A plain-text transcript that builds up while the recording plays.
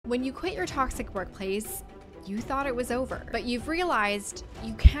When you quit your toxic workplace, you thought it was over, but you've realized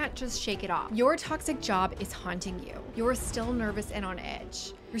you can't just shake it off. Your toxic job is haunting you. You're still nervous and on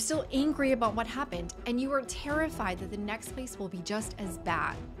edge. You're still angry about what happened, and you are terrified that the next place will be just as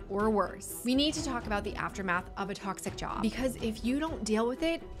bad or worse. We need to talk about the aftermath of a toxic job, because if you don't deal with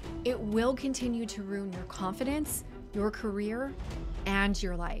it, it will continue to ruin your confidence, your career, and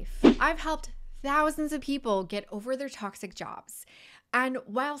your life. I've helped thousands of people get over their toxic jobs. And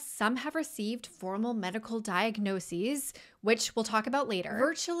while some have received formal medical diagnoses, which we'll talk about later,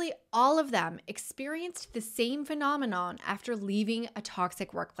 virtually all of them experienced the same phenomenon after leaving a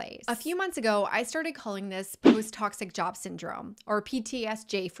toxic workplace. A few months ago, I started calling this post-toxic job syndrome, or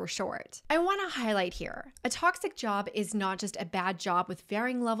PTSJ for short. I want to highlight here, a toxic job is not just a bad job with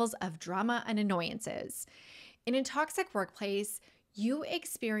varying levels of drama and annoyances. In a toxic workplace, you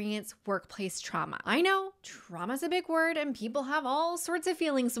experience workplace trauma. I know, trauma's a big word and people have all sorts of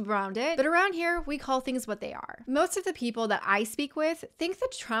feelings around it, but around here, we call things what they are. Most of the people that I speak with think the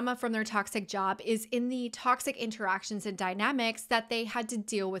trauma from their toxic job is in the toxic interactions and dynamics that they had to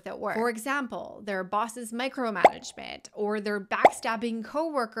deal with at work. For example, their boss's micromanagement or their backstabbing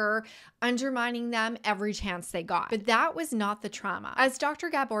coworker undermining them every chance they got. But that was not the trauma. As Dr.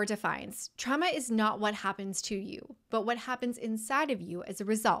 Gabor defines, trauma is not what happens to you, but what happens inside of you as a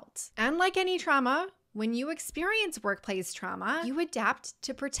result. And like any trauma, when you experience workplace trauma, you adapt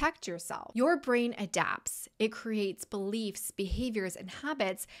to protect yourself. Your brain adapts. It creates beliefs, behaviors, and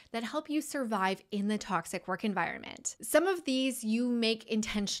habits that help you survive in the toxic work environment. Some of these you make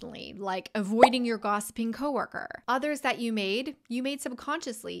intentionally, like avoiding your gossiping coworker. Others that you made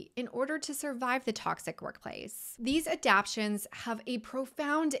subconsciously in order to survive the toxic workplace. These adaptations have a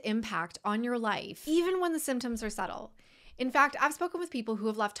profound impact on your life, even when the symptoms are subtle. In fact, I've spoken with people who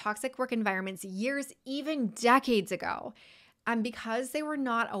have left toxic work environments years, even decades ago. And because they were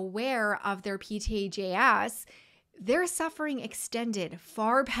not aware of their PTJS, their suffering extended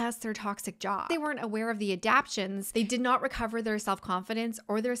far past their toxic job. They weren't aware of the adaptations. They did not recover their self-confidence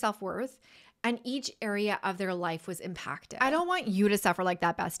or their self-worth, and each area of their life was impacted. I don't want you to suffer like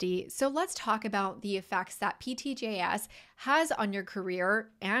that, bestie. So let's talk about the effects that PTJS has on your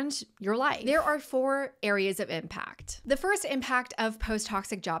career and your life. There are 4 areas of impact. The first impact of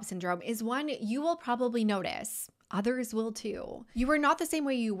post-toxic job syndrome is one you will probably notice. Others will too. You are not the same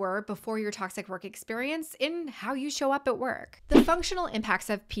way you were before your toxic work experience in how you show up at work. The functional impacts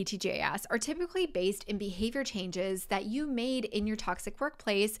of PTJS are typically based in behavior changes that you made in your toxic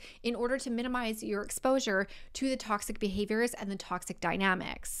workplace in order to minimize your exposure to the toxic behaviors and the toxic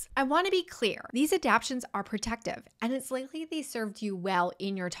dynamics. I want to be clear, these adaptations are protective, and it's likely they served you well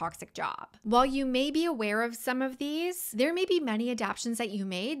in your toxic job. While you may be aware of some of these, there may be many adaptations that you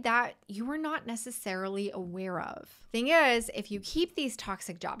made that you were not necessarily aware of. Thing is, if you keep these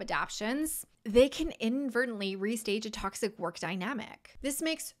toxic job adaptations, they can inadvertently restage a toxic work dynamic. This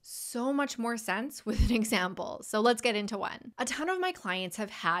makes so much more sense with an example, so let's get into one. A ton of my clients have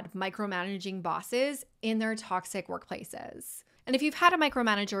had micromanaging bosses in their toxic workplaces. And if you've had a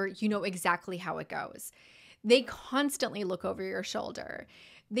micromanager, you know exactly how it goes. They constantly look over your shoulder.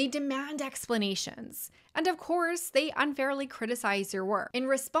 They demand explanations. And of course, they unfairly criticize your work. In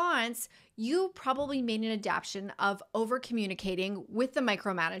response, you probably made an adaptation of over-communicating with the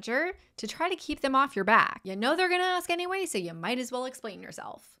micromanager to try to keep them off your back. You know they're gonna ask anyway, so you might as well explain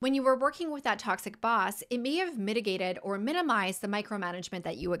yourself. When you were working with that toxic boss, it may have mitigated or minimized the micromanagement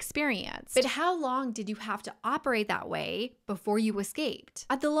that you experienced. But how long did you have to operate that way before you escaped?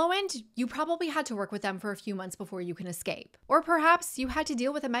 At the low end, you probably had to work with them for a few months before you can escape. Or perhaps you had to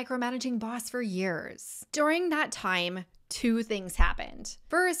deal with a micromanaging boss for years. During that time, 2 things happened.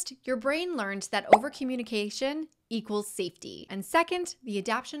 First, your brain learned that overcommunication equals safety. And second, the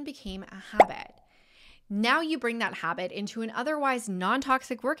adaptation became a habit. Now you bring that habit into an otherwise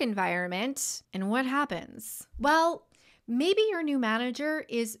non-toxic work environment, and what happens? Well, maybe your new manager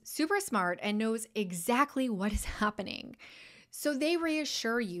is super smart and knows exactly what is happening. So they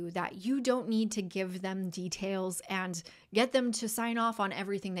reassure you that you don't need to give them details and get them to sign off on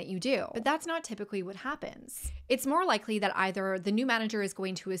everything that you do. But that's not typically what happens. It's more likely that either the new manager is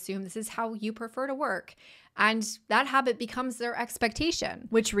going to assume this is how you prefer to work, and that habit becomes their expectation,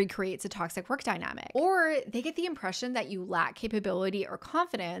 which recreates a toxic work dynamic. Or they get the impression that you lack capability or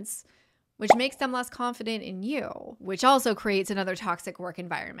confidence, which makes them less confident in you, which also creates another toxic work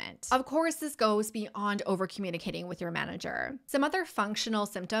environment. Of course, this goes beyond over-communicating with your manager. Some other functional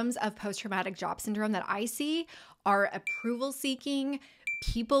symptoms of post-traumatic job syndrome that I see are approval seeking,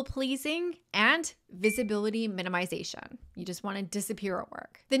 people pleasing, and visibility minimization. You just want to disappear at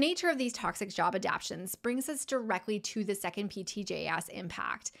work. The nature of these toxic job adaptations brings us directly to the second PTJS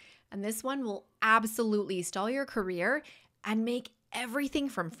impact. And this one will absolutely stall your career and make everything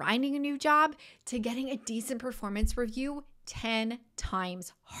from finding a new job to getting a decent performance review 10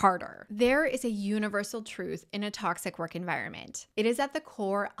 times harder. There is a universal truth in a toxic work environment. It is at the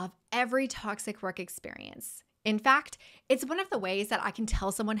core of every toxic work experience. In fact, it's one of the ways that I can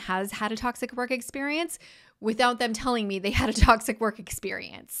tell someone has had a toxic work experience without them telling me they had a toxic work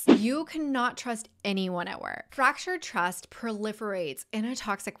experience. You cannot trust anyone at work. Fractured trust proliferates in a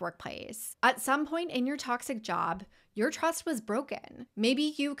toxic workplace. At some point in your toxic job, your trust was broken.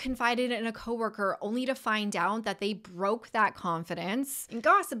 Maybe you confided in a coworker only to find out that they broke that confidence and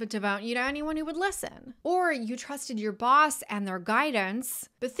gossiped about you to anyone who would listen. Or you trusted your boss and their guidance,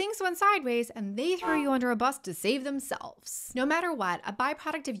 but things went sideways and they threw you under a bus to save themselves. No matter what, a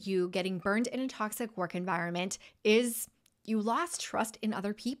byproduct of you getting burned in a toxic work environment is you lost trust in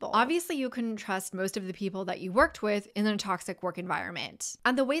other people. Obviously, you couldn't trust most of the people that you worked with in a toxic work environment.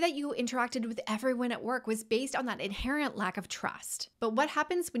 And the way that you interacted with everyone at work was based on that inherent lack of trust. But what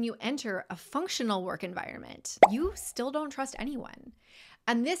happens when you enter a functional work environment? You still don't trust anyone.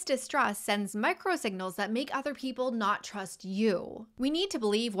 And this distrust sends micro signals that make other people not trust you. We need to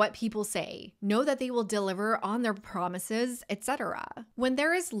believe what people say, know that they will deliver on their promises, etc. When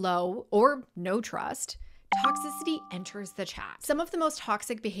there is low or no trust, toxicity enters the chat. Some of the most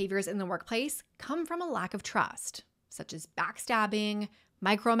toxic behaviors in the workplace come from a lack of trust, such as backstabbing,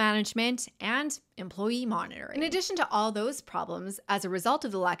 micromanagement, and employee monitoring. In addition to all those problems as a result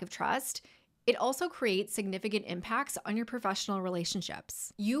of the lack of trust, it also creates significant impacts on your professional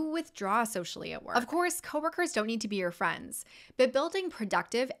relationships. You withdraw socially at work. Of course, coworkers don't need to be your friends, but building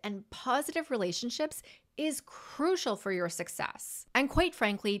productive and positive relationships is crucial for your success. And quite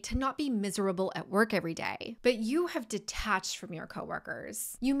frankly, to not be miserable at work every day. But you have detached from your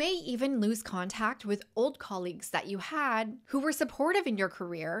coworkers. You may even lose contact with old colleagues that you had who were supportive in your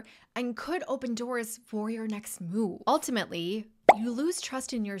career and could open doors for your next move. Ultimately, you lose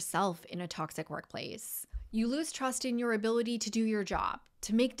trust in yourself in a toxic workplace. You lose trust in your ability to do your job,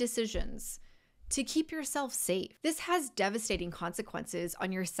 to make decisions, to keep yourself safe. This has devastating consequences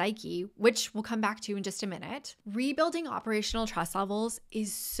on your psyche, which we'll come back to in just a minute. Rebuilding operational trust levels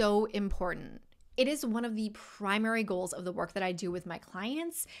is so important. It is one of the primary goals of the work that I do with my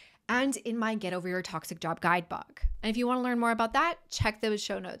clients and in my Get Over Your Toxic Job guidebook. And if you want to learn more about that, check those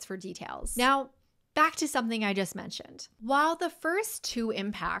show notes for details. Now, back to something I just mentioned. While the first two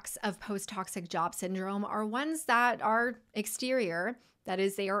impacts of post-toxic job syndrome are ones that are exterior, that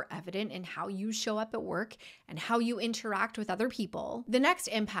is, they are evident in how you show up at work and how you interact with other people, the next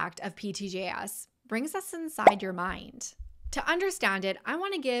impact of PTJS brings us inside your mind. To understand it, I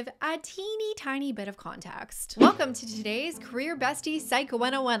want to give a teeny tiny bit of context. Welcome to today's Career Bestie Psych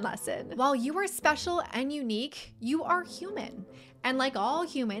 101 lesson. While you are special and unique, you are human. And like all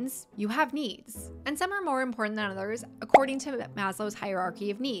humans, you have needs. And some are more important than others, according to Maslow's hierarchy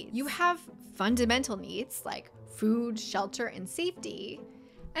of needs. You have fundamental needs like food, shelter, and safety,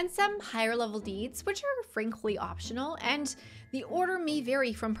 and some higher level needs, which are frankly optional, and the order may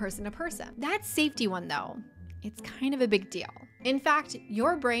vary from person to person. That safety one, though, it's kind of a big deal. In fact,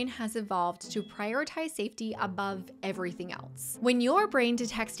 your brain has evolved to prioritize safety above everything else. When your brain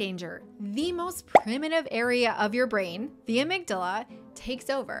detects danger, the most primitive area of your brain, the amygdala, takes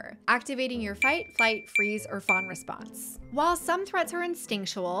over, activating your fight, flight, freeze, or fawn response. While some threats are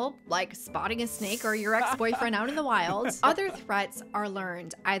instinctual, like spotting a snake or your ex-boyfriend out in the wild, other threats are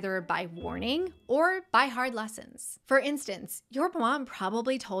learned either by warning or by hard lessons. For instance, your mom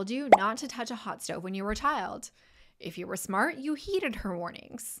probably told you not to touch a hot stove when you were a child. If you were smart, you heeded her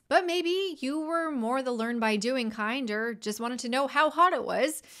warnings. But maybe you were more the learn by doing kind or just wanted to know how hot it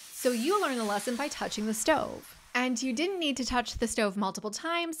was, so you learned the lesson by touching the stove. And you didn't need to touch the stove multiple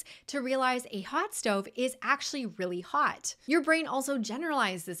times to realize a hot stove is actually really hot. Your brain also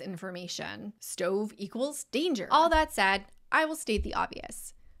generalized this information. Stove equals danger. All that said, I will state the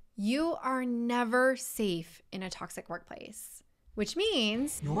obvious. You are never safe in a toxic workplace. Which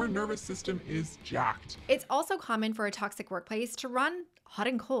means your nervous system is jacked. It's also common for a toxic workplace to run hot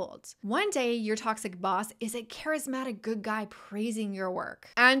and cold. One day, your toxic boss is a charismatic good guy praising your work,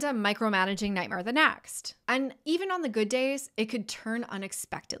 and a micromanaging nightmare the next. And even on the good days, it could turn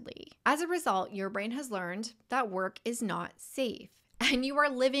unexpectedly. As a result, your brain has learned that work is not safe, and you are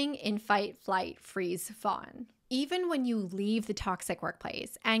living in fight, flight, freeze, fawn. Even when you leave the toxic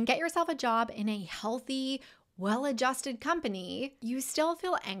workplace and get yourself a job in a healthy, well-adjusted company, you still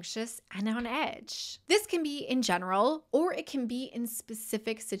feel anxious and on edge. This can be in general, or it can be in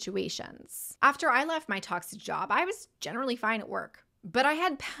specific situations. After I left my toxic job, I was generally fine at work, but I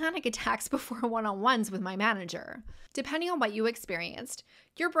had panic attacks before one-on-ones with my manager. Depending on what you experienced,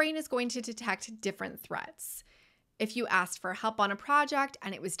 your brain is going to detect different threats. If you asked for help on a project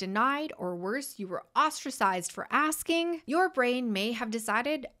and it was denied, or worse, you were ostracized for asking, your brain may have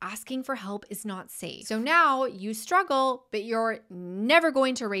decided asking for help is not safe. So now you struggle, but you're never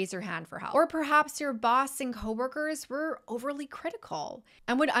going to raise your hand for help. Or perhaps your boss and coworkers were overly critical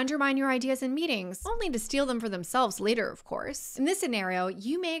and would undermine your ideas in meetings, only to steal them for themselves later, of course. In this scenario,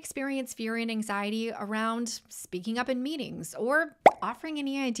 you may experience fear and anxiety around speaking up in meetings or offering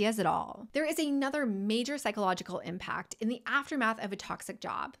any ideas at all. There is another major psychological impact in the aftermath of a toxic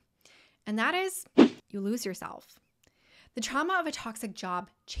job, and that is you lose yourself. The trauma of a toxic job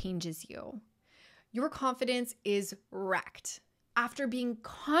changes you. Your confidence is wrecked. After being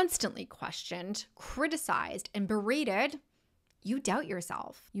constantly questioned, criticized, and berated, you doubt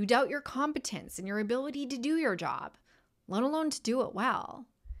yourself. You doubt your competence and your ability to do your job, let alone to do it well.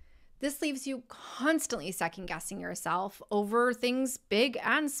 This leaves you constantly second-guessing yourself over things big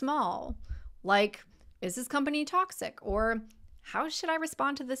and small, like, is this company toxic? Or how should I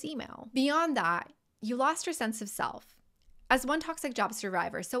respond to this email? Beyond that, you lost your sense of self. As one toxic job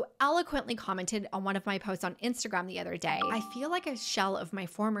survivor so eloquently commented on one of my posts on Instagram the other day, I feel like a shell of my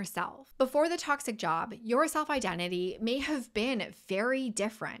former self. Before the toxic job, your self-identity may have been very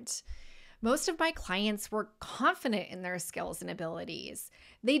different. Most of my clients were confident in their skills and abilities.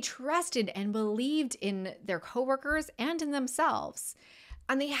 They trusted and believed in their coworkers and in themselves,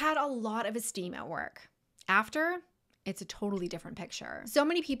 and they had a lot of esteem at work. After, it's a totally different picture. So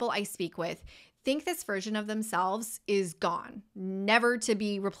many people I speak with think this version of themselves is gone, never to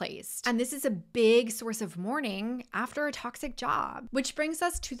be replaced. And this is a big source of mourning after a toxic job, which brings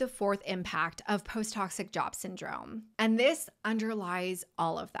us to the fourth impact of post-toxic job syndrome. And this underlies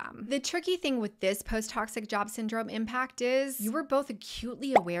all of them. The tricky thing with this post-toxic job syndrome impact is you were both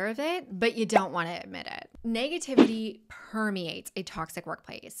acutely aware of it, but you don't want to admit it. Negativity permeates a toxic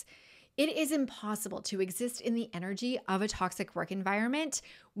workplace. It is impossible to exist in the energy of a toxic work environment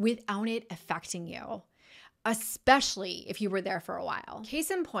without it affecting you, especially if you were there for a while.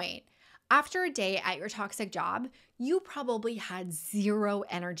 Case in point, after a day at your toxic job, you probably had zero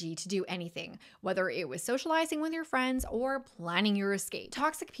energy to do anything, whether it was socializing with your friends or planning your escape.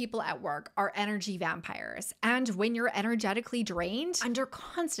 Toxic people at work are energy vampires, and when you're energetically drained, under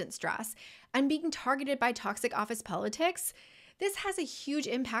constant stress, and being targeted by toxic office politics, this has a huge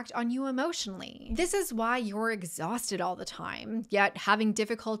impact on you emotionally. This is why you're exhausted all the time, yet having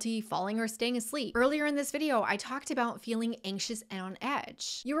difficulty falling or staying asleep. Earlier in this video, I talked about feeling anxious and on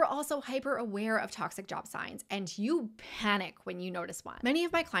edge. You are also hyper aware of toxic job signs, and you panic when you notice one. Many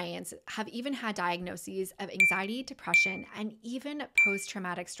of my clients have even had diagnoses of anxiety, depression, and even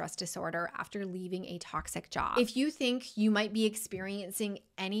post-traumatic stress disorder after leaving a toxic job. If you think you might be experiencing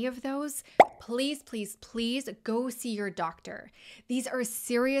any of those, please, please, please go see your doctor. These are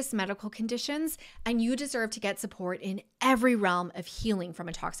serious medical conditions, and you deserve to get support in every realm of healing from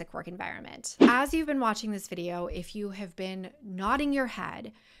a toxic work environment. As you've been watching this video, if you have been nodding your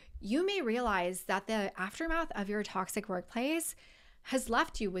head, you may realize that the aftermath of your toxic workplace has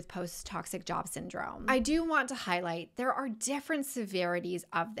left you with post-toxic job syndrome. I do want to highlight there are different severities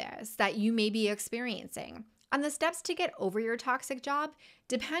of this that you may be experiencing. And the steps to get over your toxic job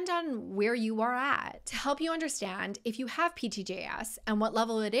depend on where you are at. To help you understand if you have PTJS and what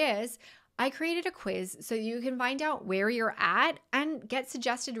level it is, I created a quiz so you can find out where you're at and get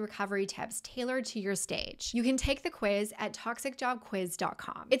suggested recovery tips tailored to your stage. You can take the quiz at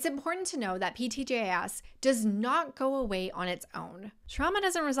toxicjobquiz.com. It's important to know that PTJS does not go away on its own. Trauma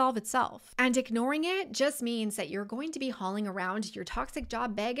doesn't resolve itself, and ignoring it just means that you're going to be hauling around your toxic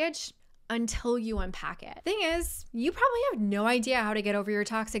job baggage until you unpack it. Thing is, you probably have no idea how to get over your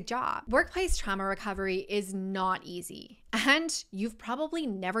toxic job. Workplace trauma recovery is not easy, and you've probably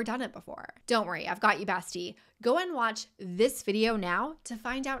never done it before. Don't worry, I've got you, bestie. Go and watch this video now to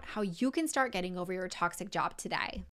find out how you can start getting over your toxic job today.